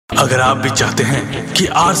अगर आप भी चाहते हैं कि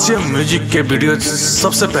आरसीएम म्यूजिक के वीडियो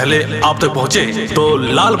सबसे पहले आप तक पहुंचे, तो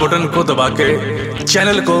लाल बटन को दबा के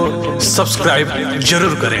चैनल को सब्सक्राइब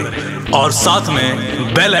जरूर करें और साथ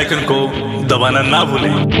में बेल आइकन को दबाना ना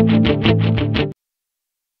भूलें।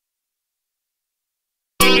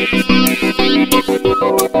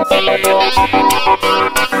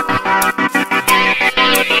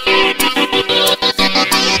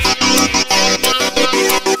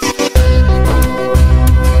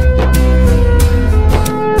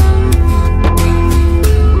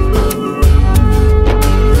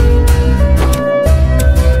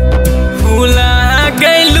 भूला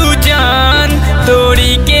गैलू जान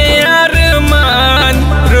तोड़ी के अरमान,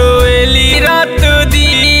 रोएली रात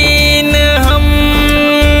दिन हम।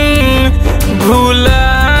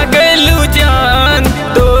 भूला गैलू जान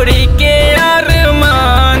तोड़ी के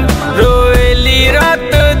अरमान, रोएली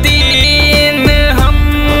रात दिन हम।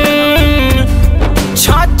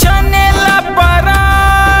 छछने ला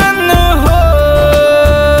परान हो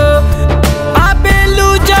आबेलू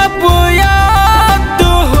जब याद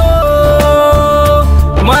हो,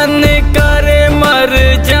 मन करे मर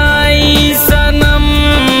जाई सनम।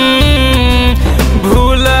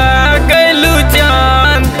 भूला गैलू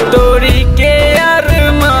जान तोड़ी के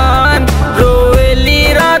अरमान, रोएली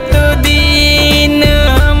रात दिन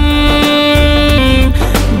हम।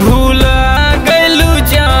 भूला गैलू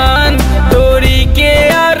जान तोड़ी के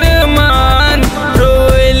अरमान,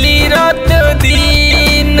 रोएली रात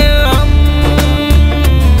दिन हम।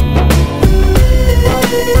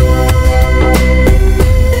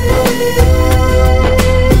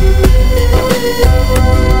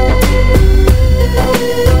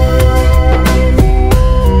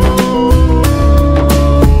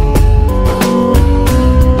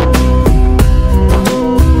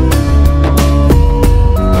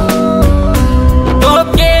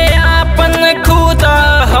 तोके आपन खुदा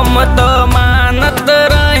हम तो मानत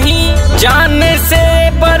रही, जान से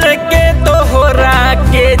बढ़ के तोहरा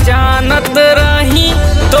के जानत रही।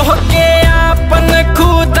 तोहके आपन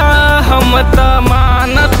खुदा हम तो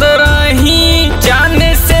मानत रही, जान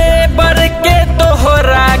से बढ़ के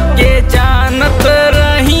तोहरा के जानत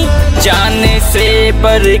रही। जाने से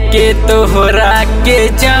बढ़ के तोहरा के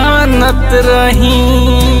जानत रही,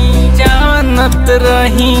 जानत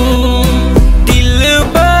रही।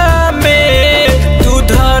 दिलबा में तू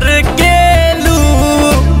धर के लू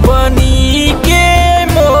बनी के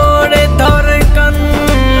मोर धड़कन।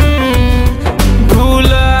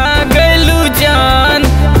 भूला गैलू जान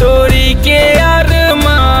तोड़ी के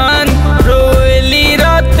अरमान, रोएली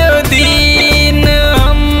रात दिन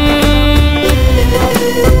हम।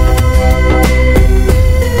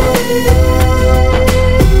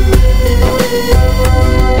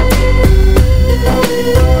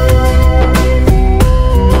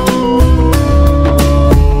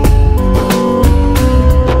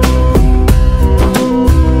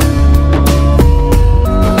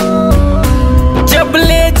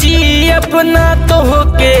 जबले जी अपना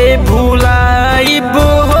तोहके भूलाइब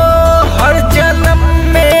हो, हर जन्म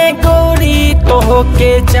में गोरी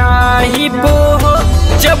तोहके चाहिब हो।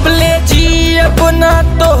 जबले जी अपना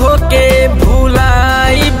तोहके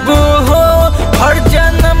भूलाइब हो, हर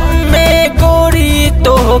जन्म में गोरी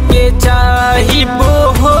तोहके चाहिब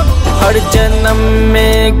हो। हर जन्म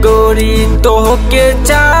में गोरी तोहके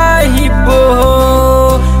चाहिब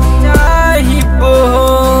हो, चाहिब हो।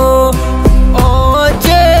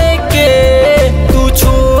 ओजे के तू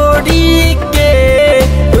छोड़ी के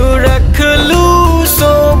रख लू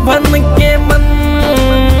शोभन के मन।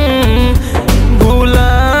 भूला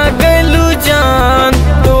गैलू जान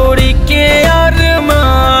तोड़ी के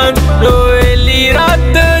अरमान, रोएली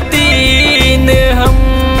रात दिन हम।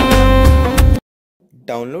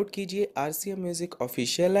 डाउनलोड कीजिए RCM music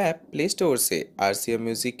official app play store से। आरसीएम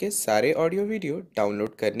म्यूजिक के सारे ऑडियो वीडियो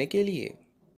डाउनलोड करने के लिए